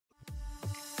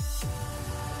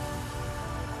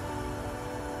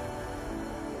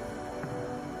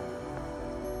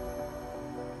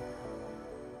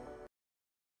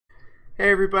Hey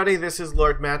everybody, this is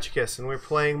Lord Magicus, and we're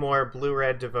playing more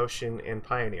Blue-Red Devotion and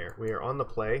Pioneer. We are on the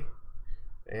play,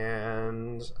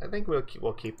 and I think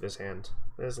we'll keep this hand.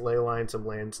 There's Leyline, some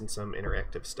lands, and some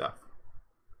interactive stuff.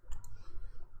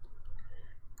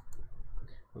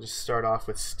 We'll just start off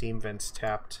with Steam Vents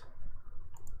tapped.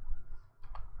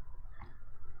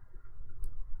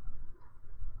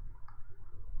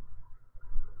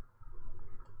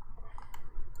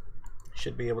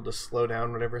 Should be able to slow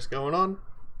down whatever's going on.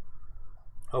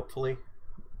 Hopefully.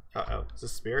 Uh-oh. Is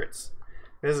this spirits?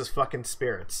 This is fucking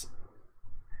spirits.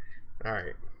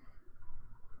 Alright.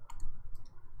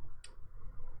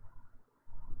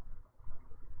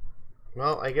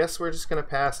 Well, I guess we're just gonna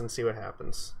pass and see what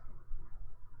happens.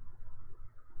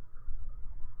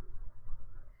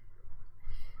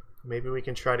 Maybe we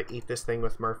can try to eat this thing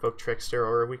with Merfolk Trickster,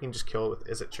 or we can just kill it with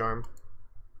Izzet Charm.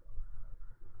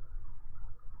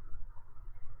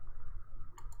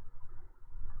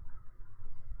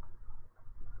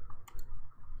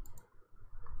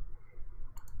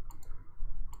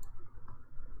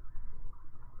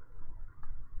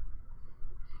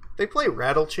 They play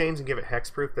Rattle Chains and give it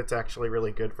hexproof. That's actually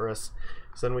really good for us.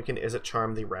 So then we can Izzet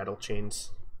Charm the Rattle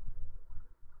Chains.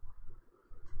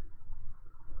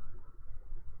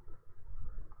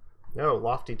 No,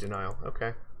 Lofty Denial.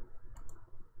 Okay.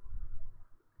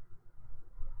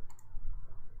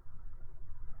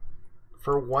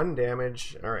 For 1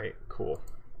 damage. Alright, cool.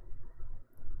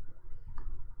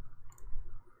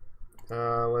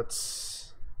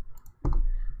 Let's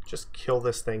just kill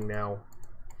this thing now,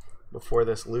 before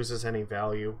this loses any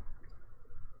value.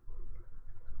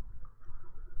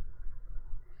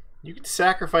 You can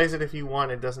sacrifice it if you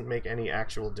want, it doesn't make any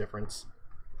actual difference.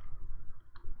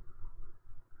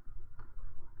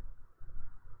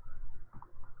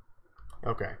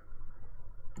 Okay.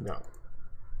 No.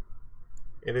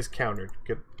 It is countered.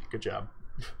 Good job.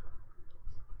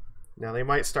 Now they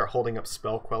might start holding up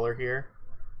Spell Queller here.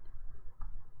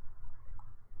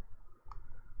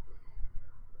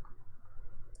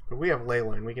 But we have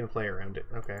Leyline, we can play around it.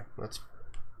 Okay, that's...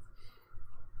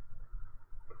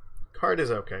 Card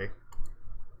is okay.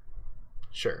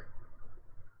 Sure.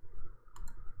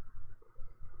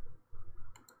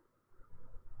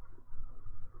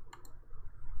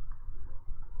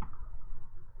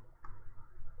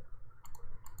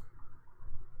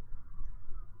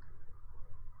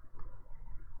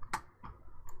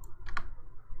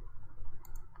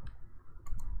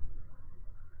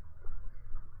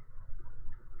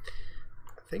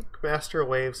 I think Master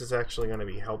Waves is actually going to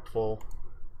be helpful.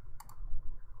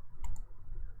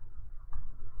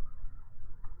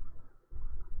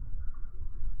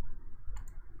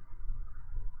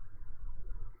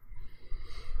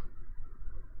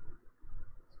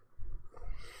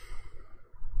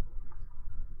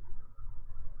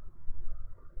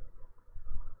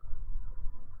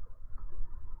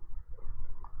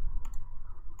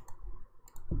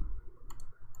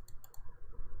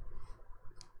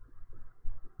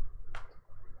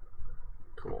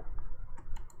 Cool.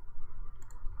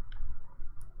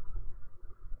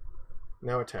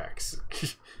 No attacks.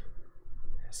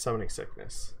 Summoning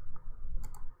Sickness.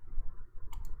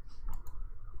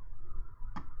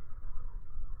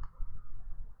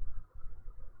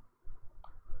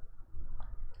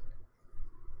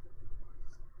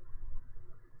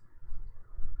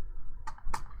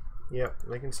 Yep,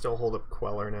 they can still hold up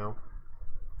Queller now.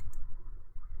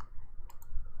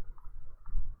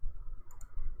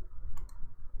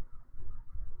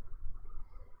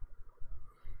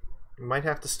 Might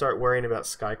have to start worrying about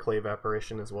Skyclave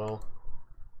Apparition as well.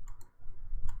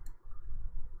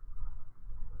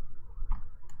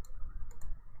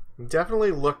 It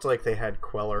definitely looked like they had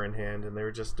Queller in hand and they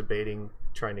were just debating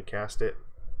trying to cast it.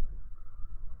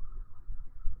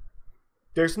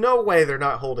 There's no way they're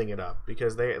not holding it up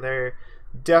because they're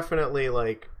definitely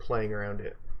like playing around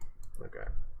it. Okay.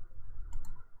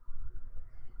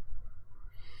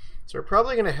 So we're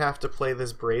probably going to have to play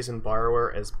this Brazen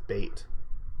Borrower as bait.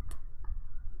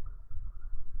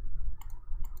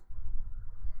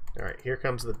 Alright, here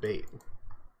comes the bait.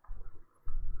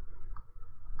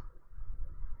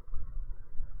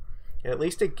 And at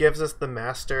least it gives us the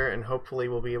Master, and hopefully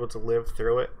we'll be able to live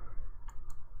through it.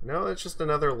 No, it's just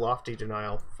another Lofty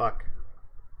Denial. Fuck.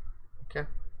 Okay.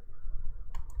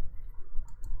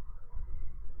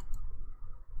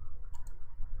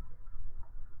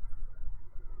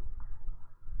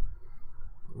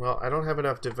 Well, I don't have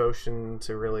enough devotion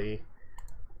to really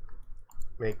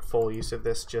make full use of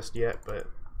this just yet, but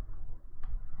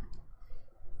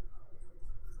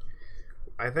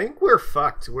I think we're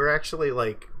fucked. We're actually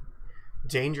like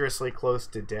dangerously close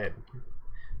to dead.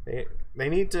 They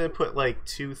need to put like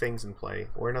 2 things in play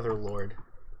or another lord.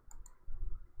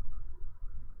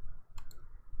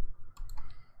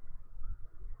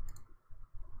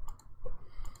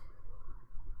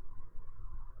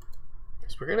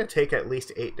 So we're gonna take at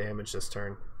least 8 damage this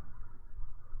turn.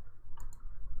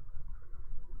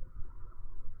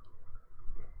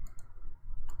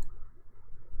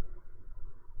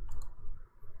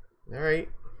 Alright.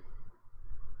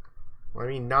 Well, I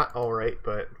mean, not alright,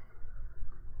 but...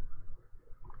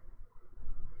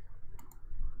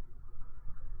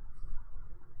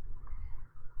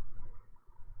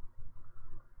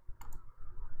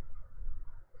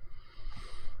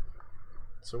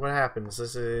 So what happens?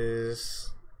 This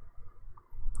is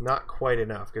not quite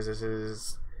enough, because this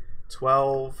is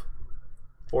 12,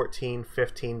 14,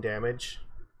 15 damage.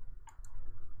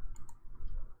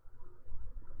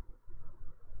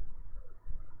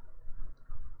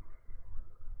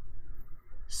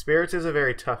 Spirits is a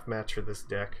very tough match for this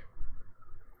deck.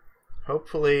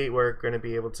 Hopefully we're going to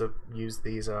be able to use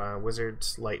these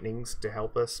Wizard's Lightnings to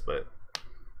help us, but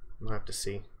we'll have to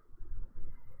see.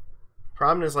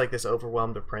 Problem is, like, this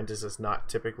Overwhelmed Apprentice is not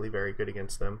typically very good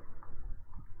against them.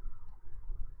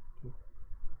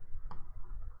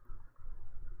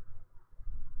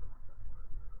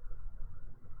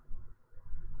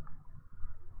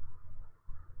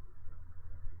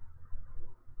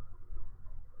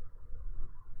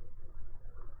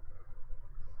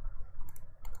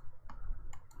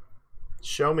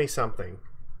 Show me something.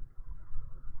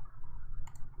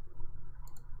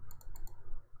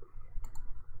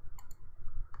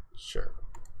 Sure.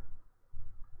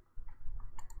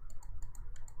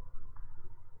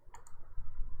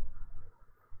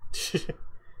 I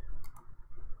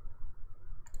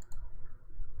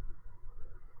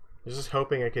was just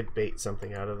hoping I could bait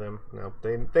something out of them. No,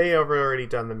 they have already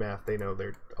done the math. They know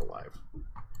they're alive.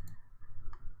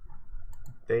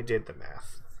 They did the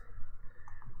math.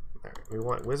 Alright, we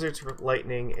want Wizard's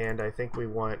Lightning, and I think we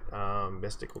want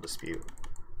Mystical Dispute.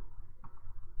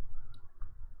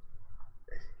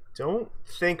 Don't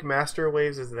think Master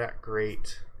Waves is that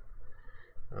great.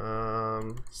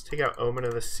 Let's take out Omen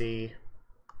of the Sea.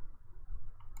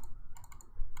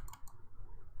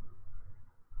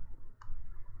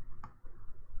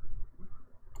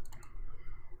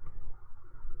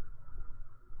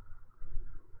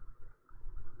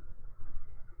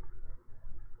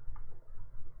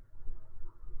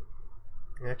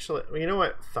 Actually, you know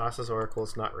what? Thassa's Oracle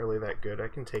is not really that good. I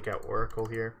can take out Oracle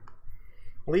here.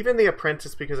 Leave in the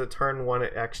Apprentice because at turn 1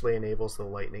 it actually enables the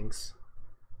Lightnings.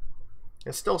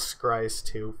 It still scries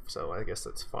too, so I guess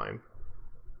that's fine.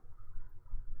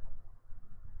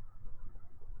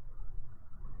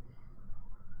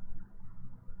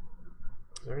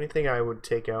 Is there anything I would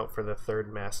take out for the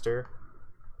 3rd Master?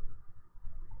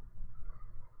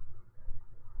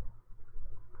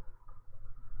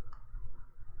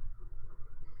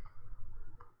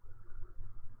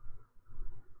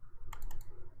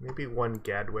 Maybe 1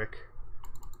 Gadwick.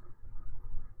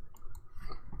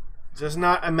 This is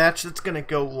not a match that's going to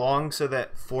go long, so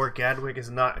that 4 Gadwick is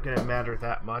not going to matter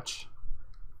that much.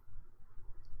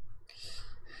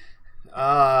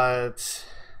 It's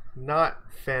not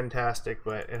fantastic,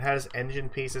 but it has engine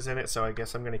pieces in it, so I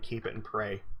guess I'm going to keep it and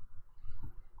pray.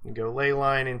 And go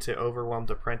Leyline into Overwhelmed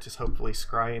Apprentice, hopefully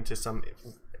scry into some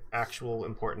actual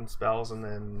important spells, and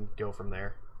then go from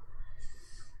there.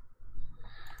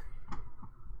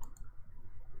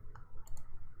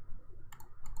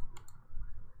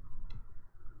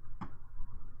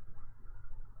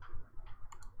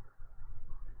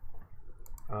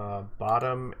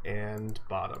 Bottom and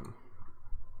bottom.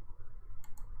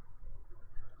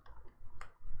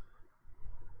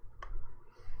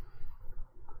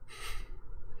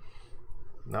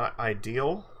 Not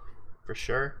ideal, for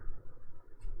sure.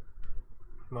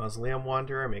 Mausoleum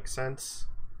Wanderer makes sense.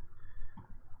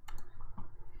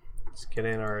 Let's get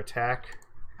in our attack.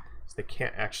 So they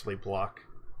can't actually block.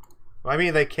 Well, I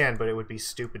mean, they can, but it would be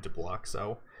stupid to block,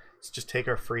 so let's just take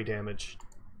our free damage.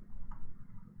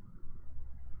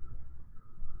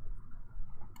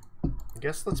 I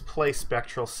guess let's play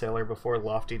Spectral Sailor before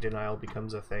Lofty Denial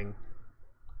becomes a thing.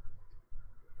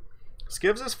 This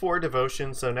gives us 4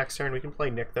 devotion, so next turn we can play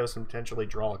Nykthos and potentially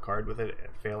draw a card with it,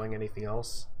 failing anything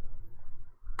else.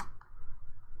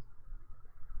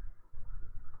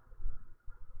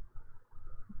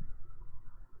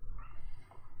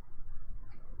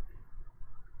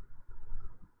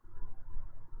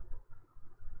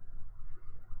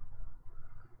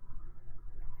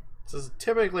 This is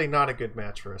typically not a good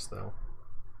match for us, though.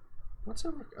 What's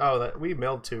over? Oh, we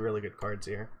milled 2 really good cards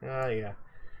here. Yeah.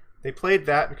 They played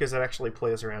that because it actually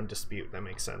plays around Dispute. That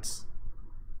makes sense.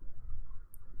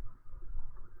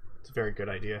 It's a very good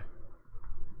idea.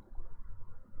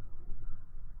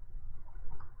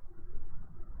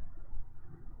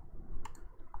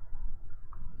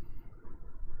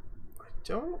 I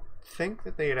don't think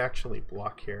that they'd actually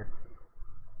block here.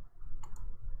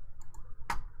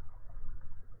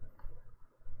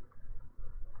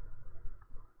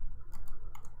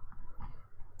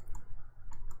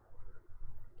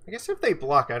 I guess if they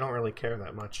block, I don't really care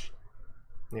that much.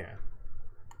 Yeah.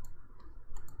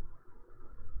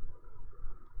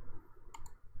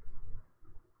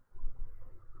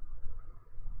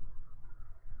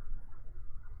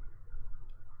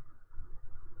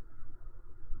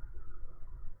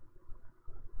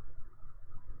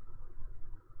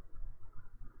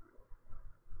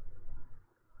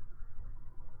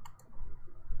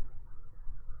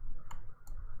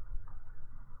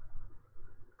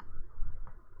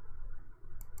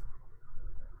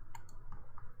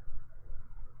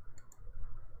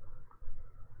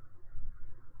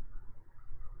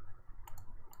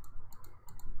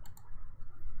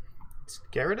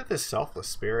 Get rid of this Selfless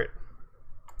Spirit.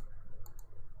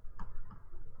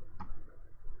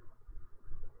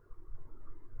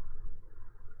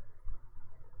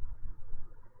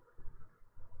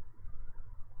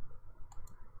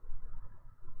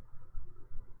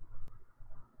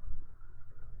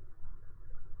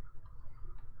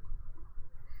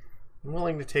 I'm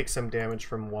willing to take some damage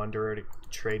from Wanderer to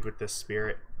trade with this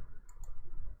Spirit.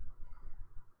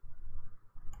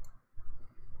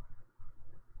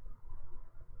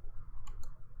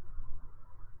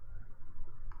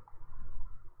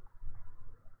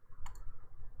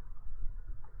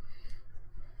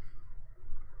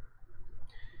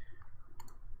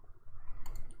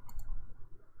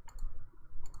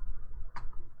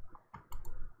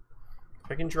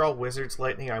 If I can draw Wizard's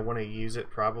Lightning, I want to use it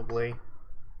probably.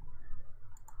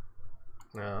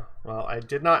 No, well, I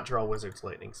did not draw Wizard's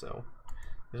Lightning, so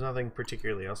there's nothing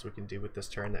particularly else we can do with this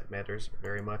turn that matters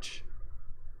very much.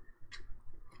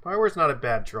 Firewar's not a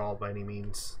bad draw by any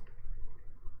means.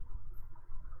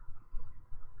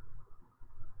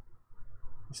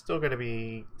 I'm still going to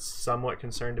be somewhat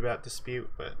concerned about Dispute,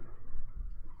 but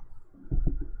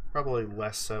probably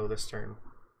less so this turn.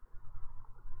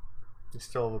 We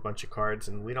still have a bunch of cards,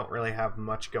 and we don't really have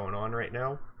much going on right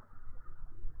now.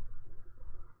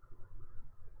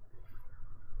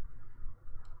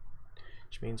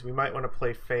 Which means we might want to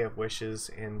play Fae of Wishes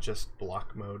in just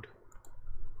block mode.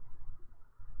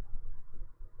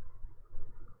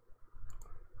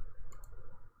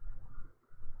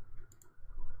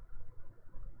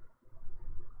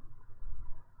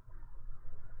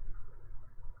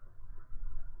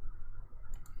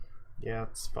 Yeah,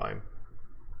 it's fine.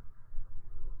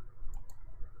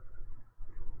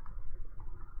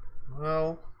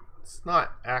 Well, it's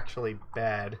not actually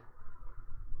bad.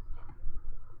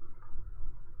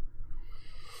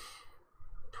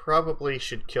 Probably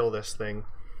should kill this thing.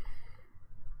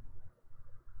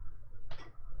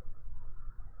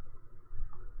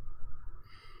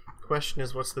 Question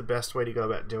is, what's the best way to go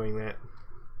about doing that?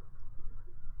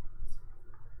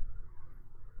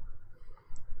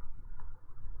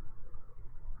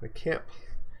 I can't...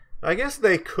 I guess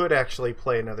they could actually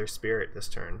play another Spirit this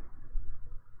turn.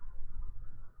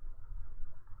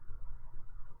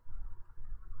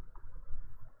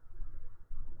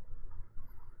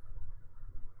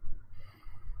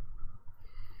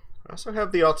 I also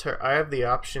have the I have the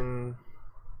option.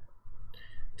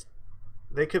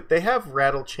 They have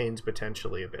Rattle Chains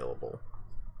potentially available.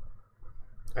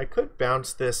 I could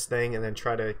bounce this thing and then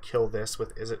try to kill this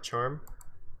with Izzet Charm.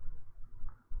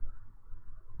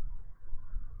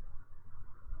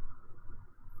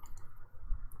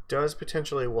 Does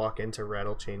potentially walk into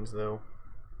Rattle Chains though.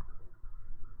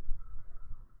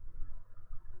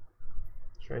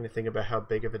 Trying to think about how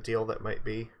big of a deal that might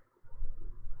be.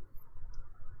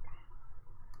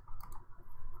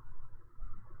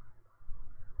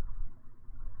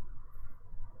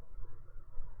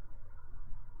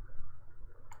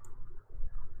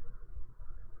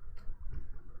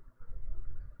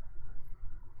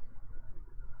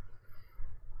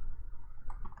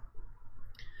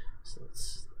 So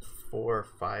it's 4,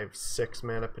 5, 6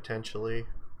 mana potentially.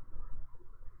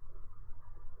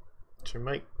 Which I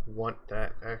might want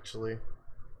that actually.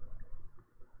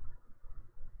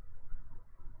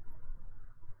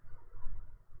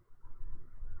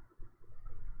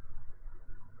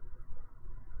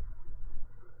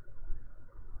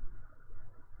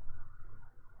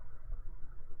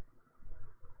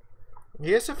 I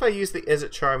guess if I use the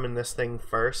Izzet Charm in this thing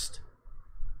first,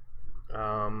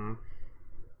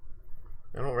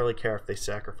 I don't really care if they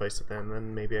sacrifice it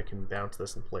then maybe I can bounce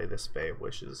this and play this Fae of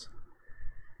Wishes.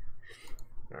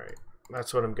 Alright,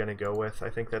 that's what I'm going to go with. I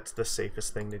think that's the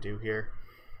safest thing to do here.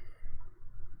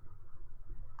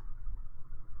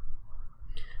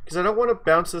 Because I don't want to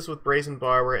bounce this with Brazen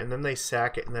Borrower and then they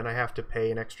sack it and then I have to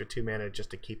pay an extra 2 mana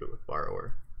just to keep it with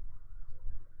Borrower.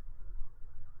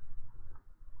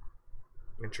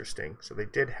 Interesting. So they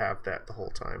did have that the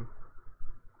whole time.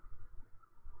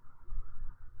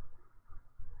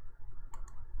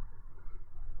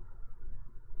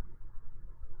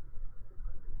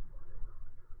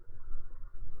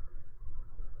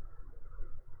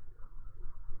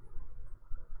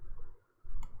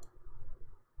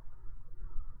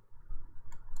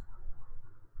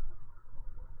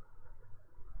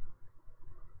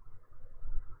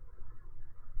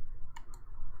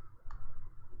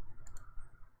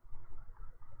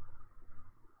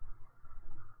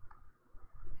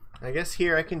 I guess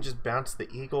here I can just bounce the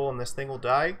eagle and this thing will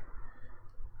die.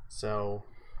 So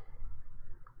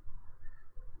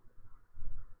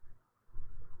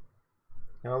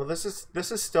no, this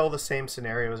is still the same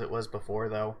scenario as it was before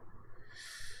though.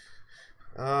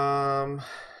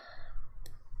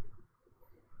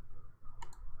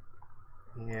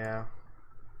 Yeah.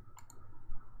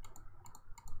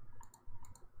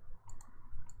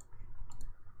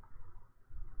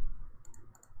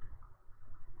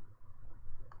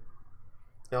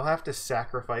 They'll have to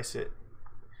sacrifice it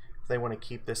if they want to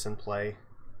keep this in play.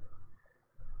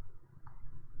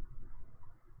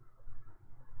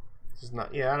 This is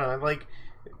not, yeah, I don't know, like,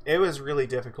 it was really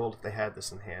difficult if they had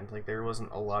this in hand. Like, there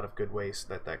wasn't a lot of good ways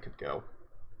that that could go.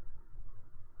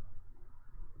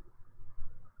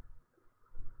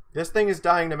 This thing is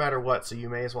dying no matter what, so you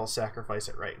may as well sacrifice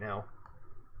it right now.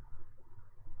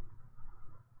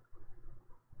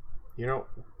 You know,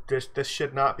 this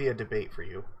should not be a debate for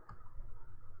you.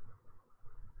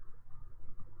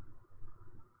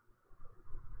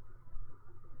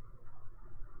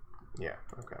 Yeah,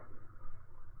 okay.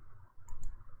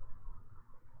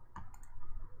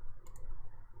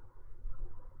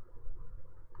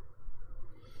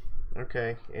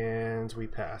 Okay, and we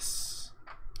pass.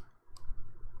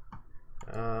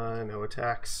 No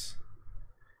attacks.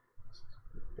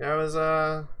 That was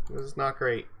not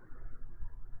great.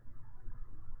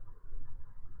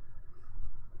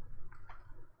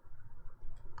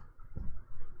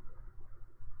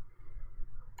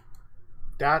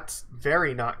 That's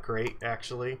very not great,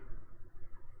 actually.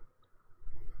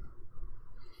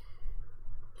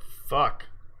 Fuck.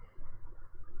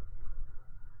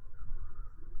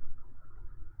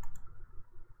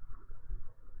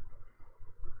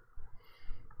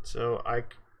 So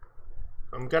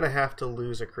I'm gonna have to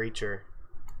lose a creature.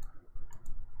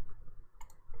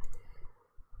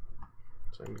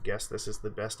 So I guess this is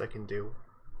the best I can do.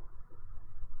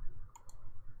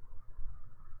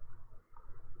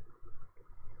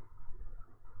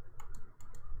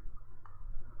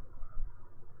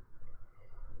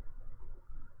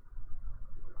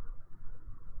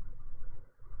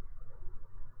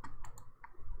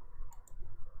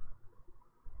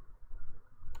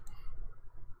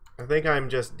 I think I'm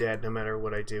just dead no matter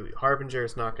what I do. Harbinger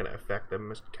is not going to affect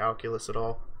the calculus at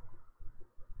all.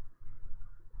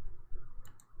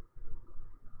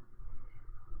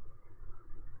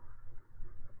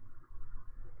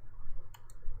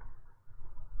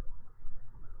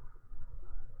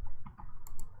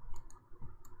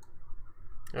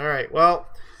 Alright, well,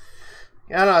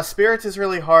 I don't know, Spirits is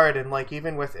really hard, and like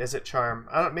even with Izzet Charm,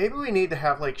 I don't, maybe we need to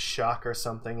have like Shock or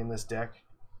something in this deck.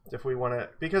 If we want to,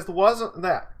 because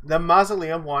the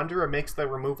Mausoleum Wanderer makes the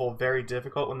removal very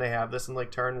difficult when they have this in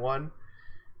like turn 1.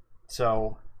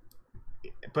 So,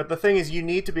 but the thing is, you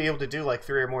need to be able to do like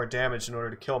 3 or more damage in order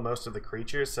to kill most of the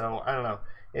creatures. So I don't know.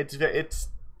 It's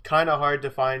kind of hard to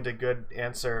find a good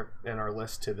answer in our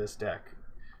list to this deck.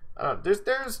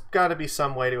 There's got to be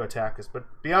some way to attack this, but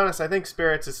to be honest, I think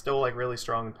Spirits is still like really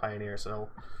strong in Pioneer.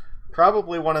 So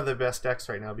probably one of the best decks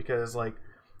right now because like.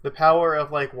 The power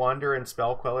of like Wander and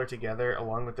Spell Queller together,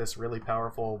 along with this really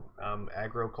powerful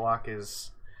aggro clock,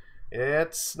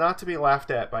 it's not to be laughed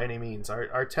at by any means.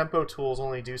 Our tempo tools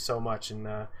only do so much,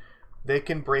 and they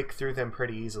can break through them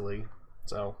pretty easily.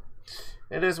 So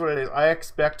it is what it is. I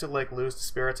expect to like lose to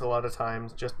Spirits a lot of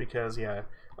times, just because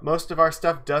most of our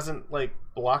stuff doesn't like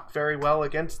block very well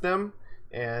against them,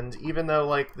 and even though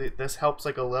like this helps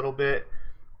like a little bit.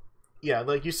 Yeah,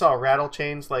 like you saw Rattle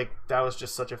Chains, like that was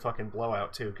just such a fucking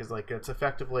blowout too, because like it's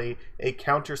effectively a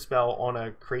counter spell on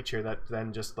a creature that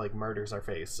then just like murders our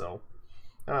face. So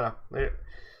I don't know.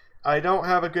 I don't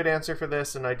have a good answer for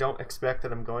this, and I don't expect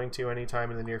that I'm going to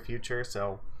anytime in the near future.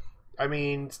 So I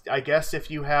mean, I guess if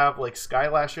you have like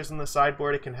Skylashers in the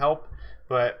sideboard, it can help,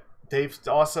 but They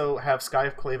also have Sky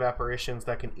of Clay Apparitions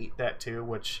that can eat that too,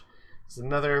 which is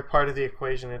another part of the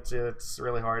equation. It's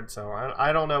really hard, so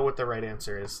I don't know what the right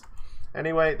answer is.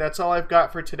 Anyway, that's all I've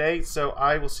got for today, so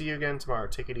I will see you again tomorrow.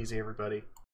 Take it easy, everybody.